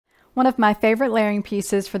One of my favorite layering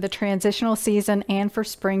pieces for the transitional season and for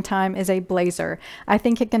springtime is a blazer. I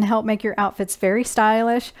think it can help make your outfits very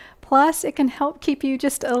stylish. Plus, it can help keep you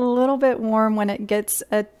just a little bit warm when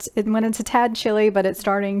when it's a tad chilly, but it's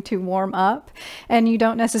starting to warm up. And you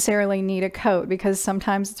don't necessarily need a coat because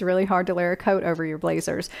sometimes it's really hard to layer a coat over your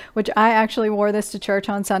blazers, which I actually wore this to church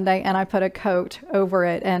on Sunday and I put a coat over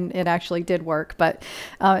it and it actually did work. But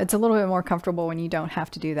it's a little bit more comfortable when you don't have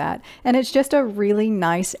to do that. And it's just a really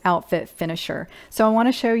nice outfit finisher. So I want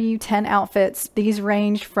to show you 10 outfits. These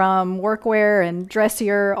range from workwear and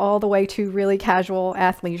dressier all the way to really casual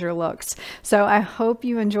athleisure looks. So I hope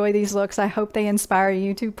you enjoy these looks. I hope they inspire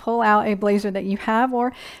you to pull out a blazer that you have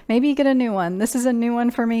or maybe get a new one. This is a new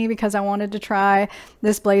one for me because I wanted to try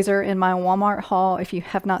this blazer in my Walmart haul. If you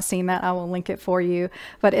have not seen that, I will link it for you.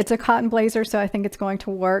 But it's a cotton blazer, so I think it's going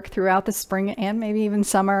to work throughout the spring and maybe even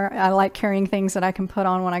summer. I like carrying things that I can put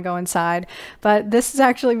on when I go inside. But this is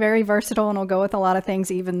actually very versatile and will go with a lot of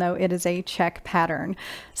things, even though it is a check pattern.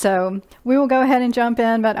 So we will go ahead and jump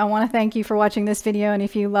in, but I want to thank you for watching this video. And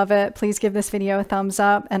if you love it, please give this video a thumbs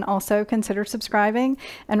up and also consider subscribing.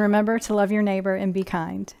 And remember to love your neighbor and be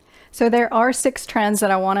kind. So there are 6 trends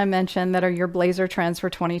that I want to mention that are your blazer trends for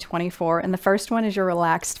 2024. And the first one is your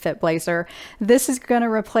relaxed fit blazer. This is going to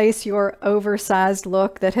replace your oversized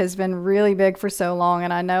look that has been really big for so long.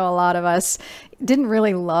 And I know a lot of us didn't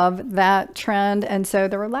really love that trend. And so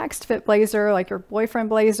the relaxed fit blazer, like your boyfriend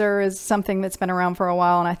blazer, is something that's been around for a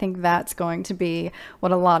while. And I think that's going to be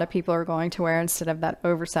what a lot of people are going to wear instead of that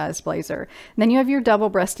oversized blazer. And then you have your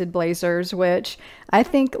double-breasted blazers, which I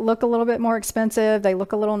think look a little bit more expensive. They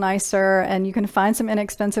look a little nicer, and you can find some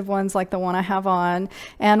inexpensive ones like the one I have on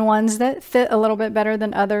and ones that fit a little bit better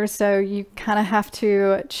than others. So you kind of have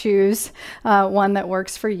to choose one that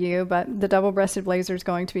works for you, but the double-breasted blazer is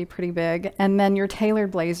going to be pretty big. And then your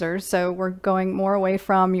tailored blazers. So we're going more away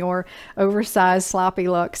from your oversized sloppy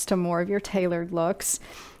looks to more of your tailored looks.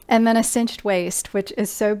 And then a cinched waist, which is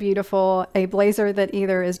so beautiful. A blazer that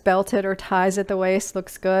either is belted or ties at the waist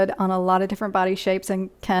looks good on a lot of different body shapes and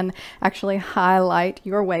can actually highlight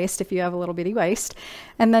your waist if you have a little bitty waist.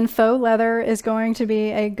 And then faux leather is going to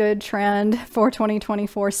be a good trend for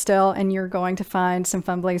 2024 still, and you're going to find some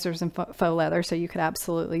fun blazers in faux leather, so you could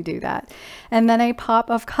absolutely do that. And then a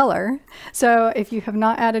pop of color. So if you have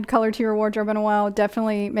not added color to your wardrobe in a while,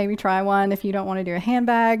 definitely maybe try one. If you don't want to do a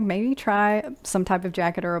handbag, maybe try some type of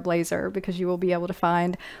jacket or a blazer, because you will be able to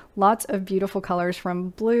find lots of beautiful colors from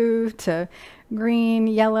blue to green,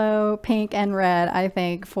 yellow, pink, and red, I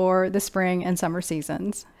think, for the spring and summer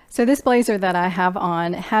seasons. So this blazer that I have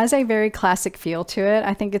on has a very classic feel to it.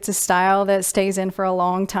 I think it's a style that stays in for a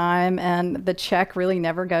long time, and the check really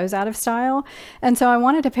never goes out of style. And so I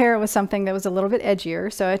wanted to pair it with something that was a little bit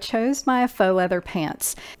edgier. So I chose my faux leather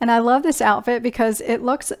pants. And I love this outfit because it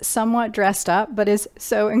looks somewhat dressed up, but is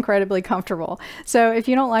so incredibly comfortable. So if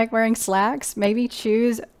you don't like wearing slacks, maybe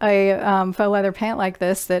choose a faux leather pant like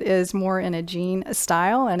this that is more in a jean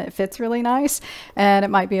style and it fits really nice. And it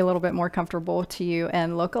might be a little bit more comfortable to you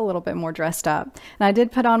and look a little bit more dressed up. And I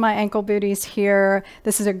did put on my ankle booties here.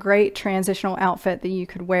 This is a great transitional outfit that you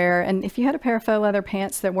could wear. And if you had a pair of faux leather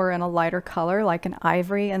pants that were in a lighter color, like an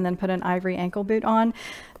ivory, and then put an ivory ankle boot on,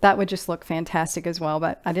 that would just look fantastic as well.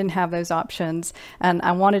 But I didn't have those options. And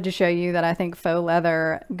I wanted to show you that I think faux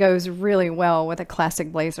leather goes really well with a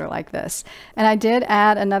classic blazer like this. And I did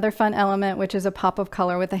add another fun element, which is a pop of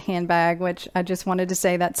color with a handbag, which I just wanted to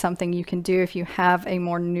say that's something you can do if you have a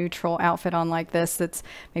more neutral outfit on like this, that's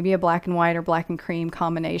maybe a black and white or black and cream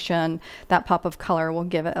combination. That pop of color will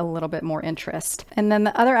give it a little bit more interest. And then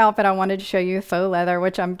the other outfit I wanted to show you, faux leather,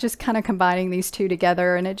 which I'm just kind of combining these two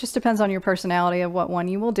together, and it just depends on your personality of what one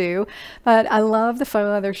you will do. But I love the faux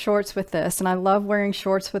leather shorts with this, and I love wearing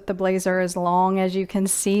shorts with the blazer as long as you can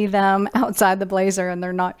see them outside the blazer and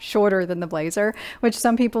they're not shorter than the blazer, which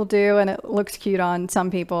some people do, and it looks cute on some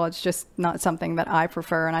people. It's just not something that I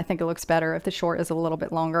prefer, and I think it looks better if the short is a little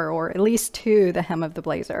bit longer, or at least to the hem of the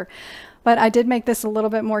blazer. But I did make this a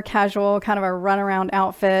little bit more casual, kind of a runaround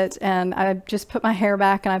outfit, and I just put my hair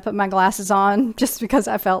back and I put my glasses on just because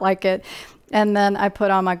I felt like it. And then I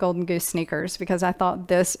put on my Golden Goose sneakers because I thought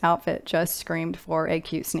this outfit just screamed for a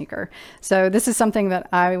cute sneaker. So this is something that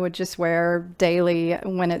I would just wear daily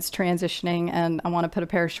when it's transitioning and I want to put a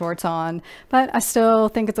pair of shorts on. But I still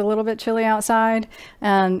think it's a little bit chilly outside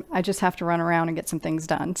and I just have to run around and get some things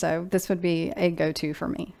done. So this would be a go-to for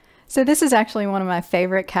me. So this is actually one of my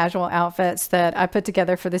favorite casual outfits that I put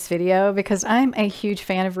together for this video because I'm a huge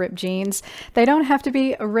fan of ripped jeans. They don't have to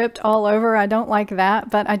be ripped all over. I don't like that,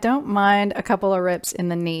 but I don't mind a couple of rips in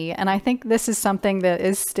the knee. And I think this is something that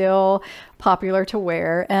is still popular to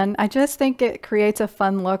wear, and I just think it creates a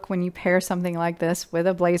fun look when you pair something like this with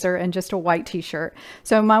a blazer and just a white t-shirt.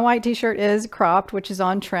 So my white t-shirt is cropped, which is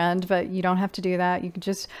on trend, but you don't have to do that. You can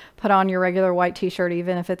just put on your regular white t-shirt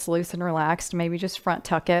even if it's loose and relaxed, maybe just front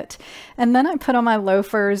tuck it. And then I put on my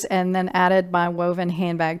loafers and then added my woven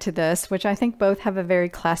handbag to this, which I think both have a very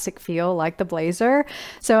classic feel like the blazer.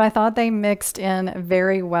 So I thought they mixed in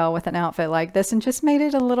very well with an outfit like this and just made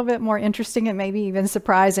it a little bit more interesting and maybe even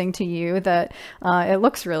surprising to you that it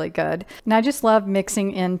looks really good. And I just love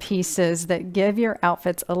mixing in pieces that give your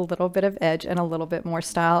outfits a little bit of edge and a little bit more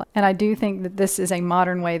style. And I do think that this is a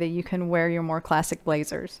modern way that you can wear your more classic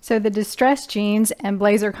blazers. So the distressed jeans and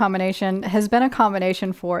blazer combination has been a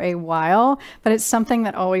combination for a while, but it's something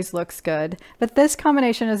that always looks good. But this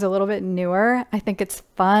combination is a little bit newer. I think it's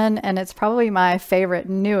fun, and it's probably my favorite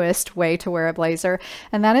newest way to wear a blazer,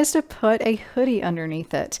 and that is to put a hoodie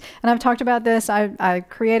underneath it. And I've talked about this. I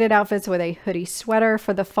created outfits with a hoodie sweater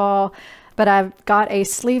for the fall, but I've got a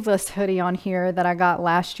sleeveless hoodie on here that I got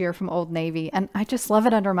last year from Old Navy, and I just love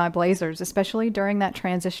it under my blazers, especially during that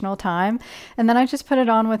transitional time. And then I just put it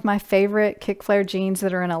on with my favorite kick flare jeans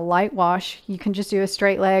that are in a light wash. You can just do a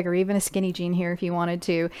straight leg or even a skinny jean here if you wanted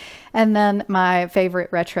to. And then my favorite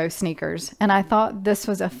retro sneakers. And I thought this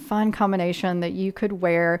was a fun combination that you could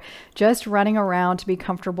wear just running around to be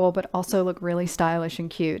comfortable, but also look really stylish and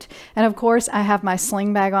cute. And of course, I have my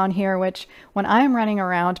sling bag on here, which when I am running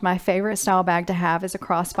around, my favorite style bag to have is a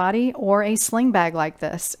crossbody or a sling bag like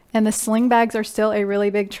this. And the sling bags are still a really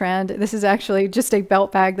big trend. This is actually just a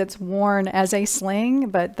belt bag that's worn as a sling,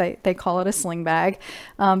 but they call it a sling bag.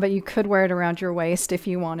 But you could wear it around your waist if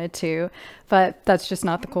you wanted to, but that's just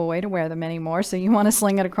not the cool way to wear them anymore. So you want to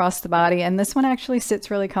sling it across the body, and this one actually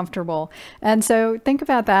sits really comfortable. And so think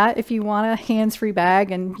about that. If you want a hands-free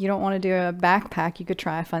bag and you don't want to do a backpack, you could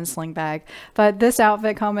try a fun sling bag. But this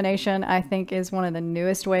outfit combination, I think, is one of the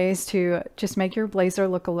newest ways to just make your blazer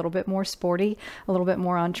look a little bit more sporty, a little bit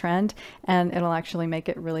more on trend, and it'll actually make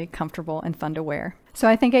it really comfortable and fun to wear. So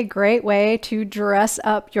I think a great way to dress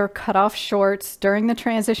up your cutoff shorts during the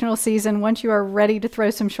transitional season, once you are ready to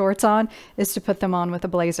throw some shorts on, is to put them on with a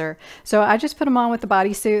blazer. So I just put them on with the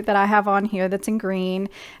bodysuit that I have on here that's in green,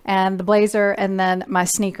 and the blazer, and then my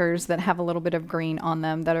sneakers that have a little bit of green on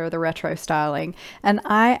them that are the retro styling. And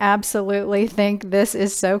I absolutely think this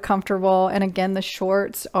is so comfortable. And again, the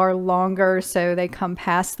shorts are longer, so they come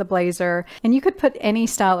past the blazer. And you could put any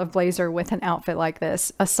style of blazer with an outfit like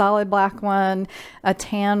this, a solid black one, a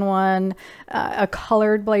tan one, a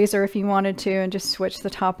colored blazer if you wanted to, and just switch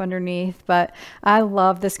the top underneath. But I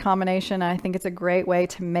love this combination. I think it's a great way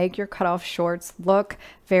to make your cutoff shorts look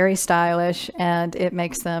very stylish, and it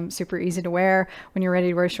makes them super easy to wear when you're ready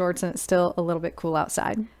to wear shorts and it's still a little bit cool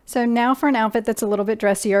outside. So now for an outfit that's a little bit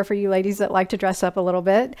dressier for you ladies that like to dress up a little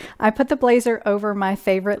bit. I put the blazer over my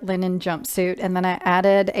favorite linen jumpsuit, and then I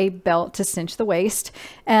added a belt to cinch the waist.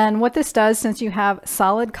 And what this does, since you have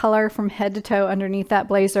solid color from head to toe underneath that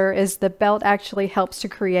blazer, is the belt actually helps to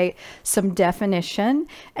create some definition,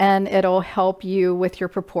 and it'll help you with your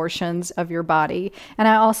proportions of your body. And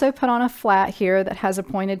I also put on a flat here that has a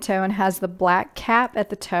pointed toe and has the black cap at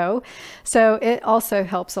the toe, so it also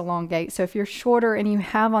helps elongate. So if you're shorter and you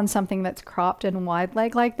have on something that's cropped and wide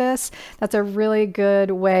leg like this, that's a really good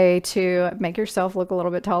way to make yourself look a little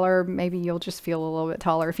bit taller. Maybe you'll just feel a little bit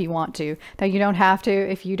taller if you want to. Now, you don't have to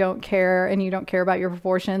if you don't care and you don't care about your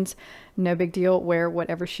proportions. No big deal, wear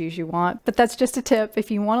whatever shoes you want. But that's just a tip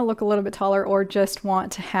if you want to look a little bit taller or just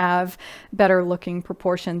want to have better looking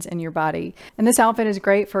proportions in your body. And this outfit is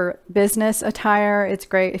great for business attire. It's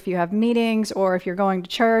great if you have meetings or if you're going to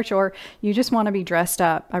church or you just want to be dressed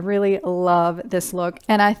up. I really love this look,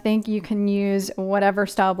 and I think you can use whatever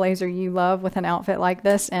style blazer you love with an outfit like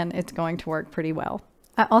this, and it's going to work pretty well.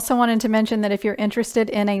 I also wanted to mention that if you're interested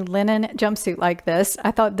in a linen jumpsuit like this,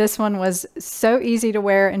 I thought this one was so easy to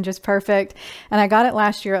wear and just perfect. And I got it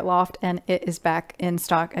last year at Loft, and it is back in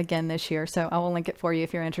stock again this year. So I will link it for you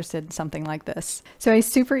if you're interested in something like this. So a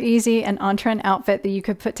super easy and on-trend outfit that you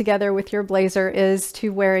could put together with your blazer is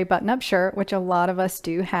to wear a button-up shirt, which a lot of us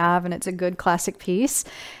do have, and it's a good classic piece,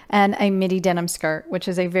 and a midi denim skirt, which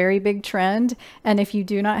is a very big trend. And if you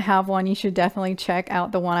do not have one, you should definitely check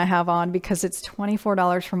out the one I have on because it's $24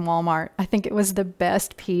 $5 from Walmart. I think it was the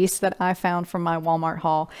best piece that I found from my Walmart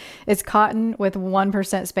haul. It's cotton with 1%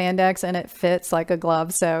 spandex and it fits like a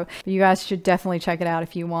glove. So you guys should definitely check it out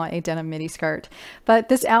if you want a denim midi skirt. But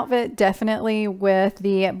this outfit definitely, with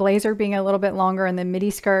the blazer being a little bit longer and the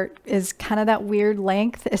midi skirt is kind of that weird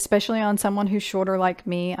length, especially on someone who's shorter like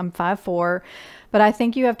me. I'm 5'4". But I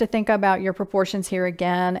think you have to think about your proportions here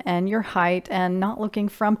again and your height and not looking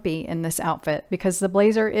frumpy in this outfit, because the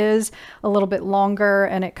blazer is a little bit longer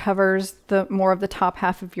and it covers the more of the top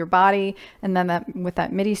half of your body. And then that with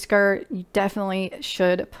that midi skirt, you definitely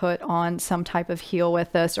should put on some type of heel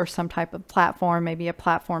with this, or some type of platform, maybe a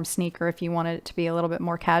platform sneaker if you wanted it to be a little bit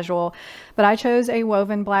more casual. But I chose a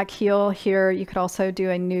woven black heel here. You could also do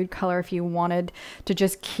a nude color if you wanted to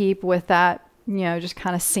just keep with that, you know, just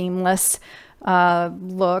kind of seamless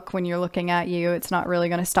look when you're looking at you. It's not really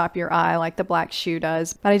going to stop your eye like the black shoe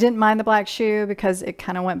does. But I didn't mind the black shoe because it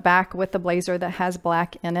kind of went back with the blazer that has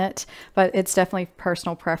black in it. But it's definitely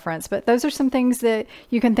personal preference. But those are some things that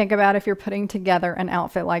you can think about if you're putting together an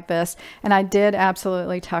outfit like this. And I did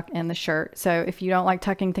absolutely tuck in the shirt. So if you don't like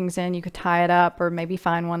tucking things in, you could tie it up or maybe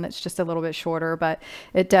find one that's just a little bit shorter. But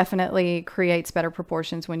it definitely creates better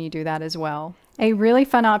proportions when you do that as well. A really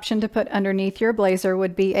fun option to put underneath your blazer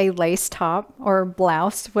would be a lace top or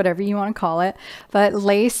blouse, whatever you want to call it. But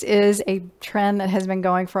lace is a trend that has been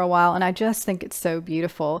going for a while, and I just think it's so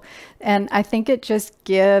beautiful. And I think it just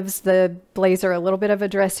gives the blazer a little bit of a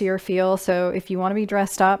dressier feel. So if you want to be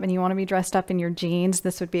dressed up and you want to be dressed up in your jeans,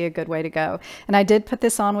 this would be a good way to go. And I did put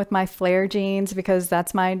this on with my flare jeans because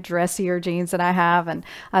that's my dressier jeans that I have. And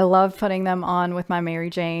I love putting them on with my Mary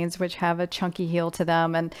Janes, which have a chunky heel to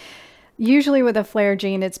them. And usually with a flare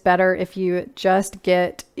jean, it's better if you just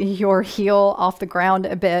get your heel off the ground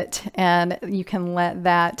a bit and you can let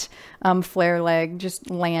that flare leg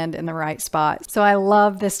just land in the right spot. So I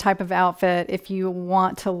love this type of outfit if you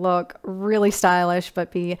want to look really stylish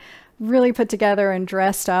but be really put together and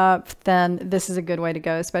dressed up. Then this is a good way to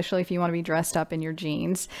go, especially if you want to be dressed up in your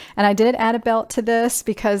jeans. And I did add a belt to this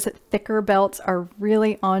because thicker belts are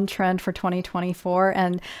really on trend for 2024,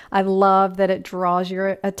 and I love that it draws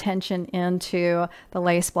your attention into the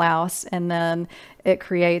lace blouse, and then it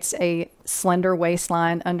creates a slender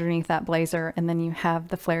waistline underneath that blazer, and then you have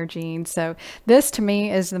the flare jeans. So this to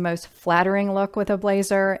me is the most flattering look with a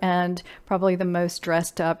blazer and probably the most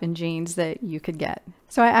dressed up in jeans that you could get.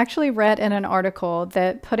 So I actually read in an article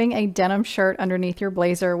that putting a denim shirt underneath your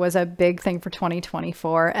blazer was a big thing for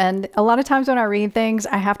 2024. And a lot of times when I read things,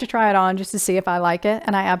 I have to try it on just to see if I like it.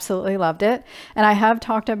 And I absolutely loved it. And I have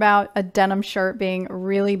talked about a denim shirt being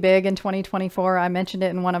really big in 2024. I mentioned it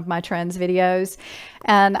in one of my trends videos.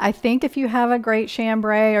 And I think if you have a great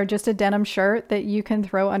chambray or just a denim shirt that you can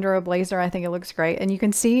throw under a blazer, I think it looks great. And you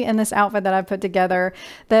can see in this outfit that I've put together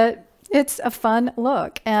that it's a fun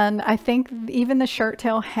look. And I think even the shirt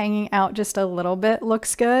tail hanging out just a little bit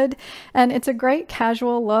looks good. And it's a great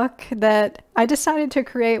casual look that I decided to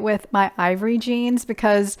create with my ivory jeans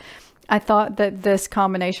because I thought that this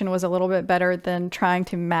combination was a little bit better than trying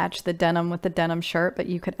to match the denim with the denim shirt, but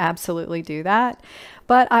you could absolutely do that.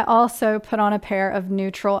 But I also put on a pair of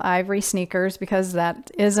neutral ivory sneakers because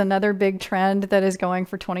that is another big trend that is going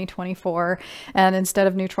for 2024. And instead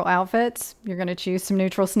of neutral outfits, you're going to choose some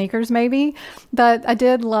neutral sneakers maybe. But I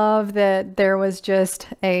did love that there was just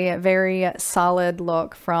a very solid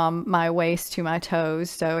look from my waist to my toes.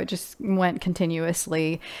 So it just went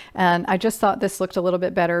continuously. And I just thought this looked a little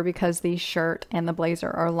bit better because the shirt and the blazer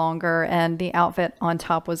are longer and the outfit on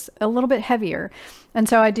top was a little bit heavier. And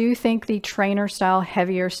so I do think the trainer style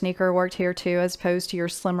heavier sneaker worked here too, as opposed to your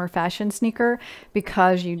slimmer fashion sneaker,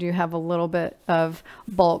 because you do have a little bit of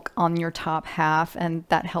bulk on your top half and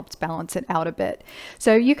that helps balance it out a bit.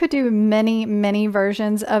 So you could do many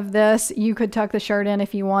versions of this. You could tuck the shirt in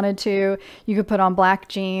if you wanted to. You could put on black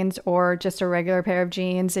jeans or just a regular pair of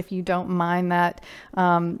jeans if you don't mind that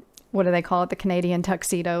what do they call it? The Canadian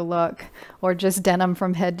tuxedo look, or just denim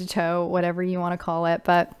from head to toe, whatever you want to call it.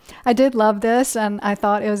 But I did love this and I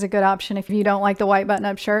thought it was a good option. If you don't like the white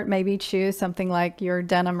button-up shirt, maybe choose something like your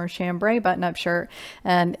denim or chambray button-up shirt,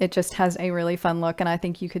 and it just has a really fun look. And I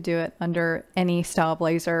think you could do it under any style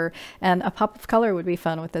blazer, and a pop of color would be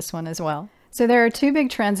fun with this one as well. So there are two big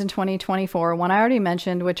trends in 2024. One I already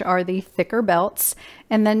mentioned, which are the thicker belts,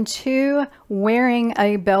 and then two, wearing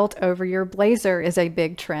a belt over your blazer is a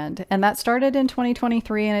big trend. And that started in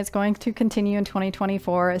 2023 and it's going to continue in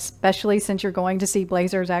 2024, especially since you're going to see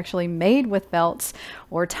blazers actually made with belts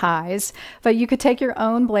or ties. But you could take your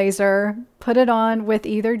own blazer, put it on with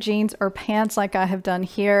either jeans or pants like I have done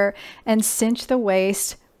here, and cinch the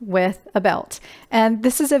waist with a belt. And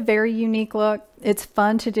this is a very unique look. It's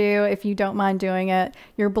fun to do if you don't mind doing it.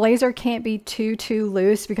 Your blazer can't be too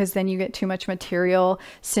loose because then you get too much material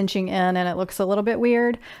cinching in and it looks a little bit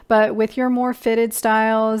weird. But with your more fitted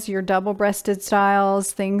styles, your double-breasted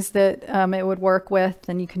styles, things that it would work with,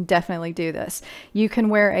 then you can definitely do this. You can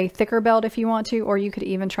wear a thicker belt if you want to, or you could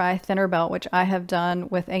even try a thinner belt, which I have done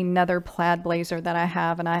with another plaid blazer that I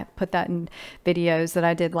have, and I put that in videos that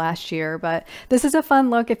I did last year. But this is a fun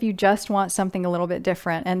look if you just want something a little bit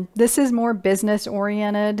different. And this is more business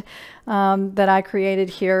oriented that I created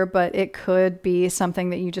here, but it could be something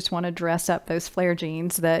that you just want to dress up those flare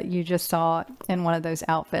jeans that you just saw in one of those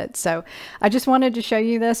outfits. So I just wanted to show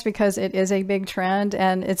you this because it is a big trend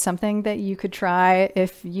and it's something that you could try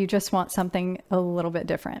if you just want something a little bit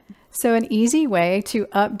different. So an easy way to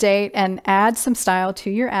update and add some style to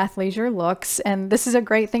your athleisure looks, and this is a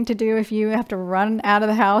great thing to do if you have to run out of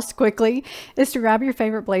the house quickly, is to grab your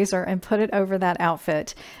favorite blazer and put it over that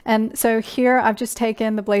outfit. And so here I've just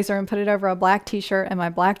taken the blazer and put it over a black t-shirt and my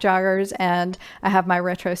black joggers, and I have my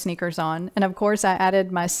retro sneakers on. And of course I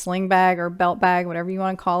added my sling bag or belt bag, whatever you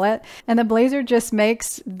want to call it. And the blazer just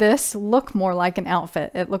makes this look more like an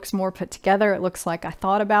outfit. It looks more put together. It looks like I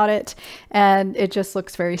thought about it, and it just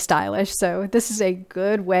looks very stylish. So this is a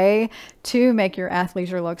good way to make your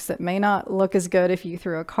athleisure looks that may not look as good if you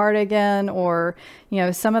threw a cardigan or, you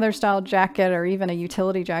know, some other style jacket or even a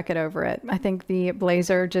utility jacket over it. I think the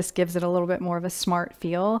blazer just gives it a little bit more of a smart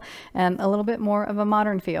feel and a little bit more of a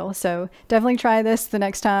modern feel. So definitely try this the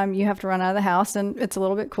next time you have to run out of the house and it's a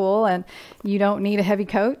little bit cool and you don't need a heavy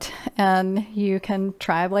coat, and you can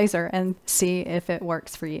try a blazer and see if it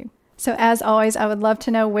works for you. So as always, I would love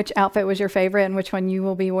to know which outfit was your favorite and which one you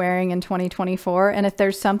will be wearing in 2024. And if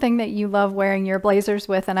there's something that you love wearing your blazers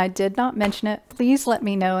with and I did not mention it, please let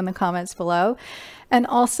me know in the comments below. And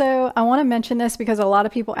also, I want to mention this because a lot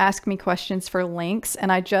of people ask me questions for links, and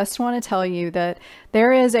I just want to tell you that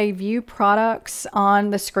there is a view products on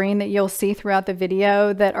the screen that you'll see throughout the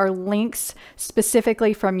video that are links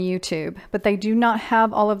specifically from YouTube, but they do not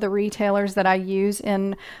have all of the retailers that I use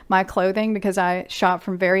in my clothing because I shop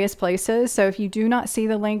from various places. So if you do not see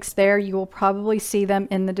the links there, you will probably see them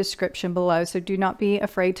in the description below. So do not be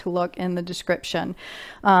afraid to look in the description.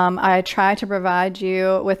 I try to provide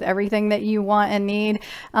you with everything that you want and need.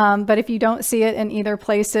 But if you don't see it in either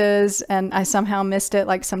places and I somehow missed it,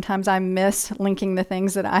 like sometimes I miss linking the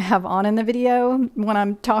things that I have on in the video when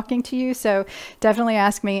I'm talking to you. So definitely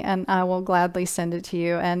ask me and I will gladly send it to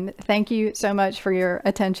you. And thank you so much for your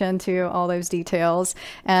attention to all those details.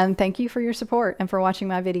 And thank you for your support and for watching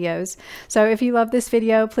my videos. So if you love this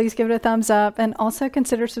video, please give it a thumbs up and also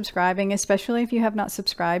consider subscribing, especially if you have not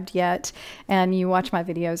subscribed yet and you watch my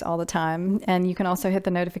videos all the time. And you can also hit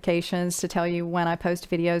the notifications to tell you when I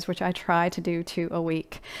post videos, which I try to do 2 a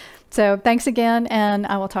week. So thanks again, and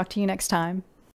I will talk to you next time.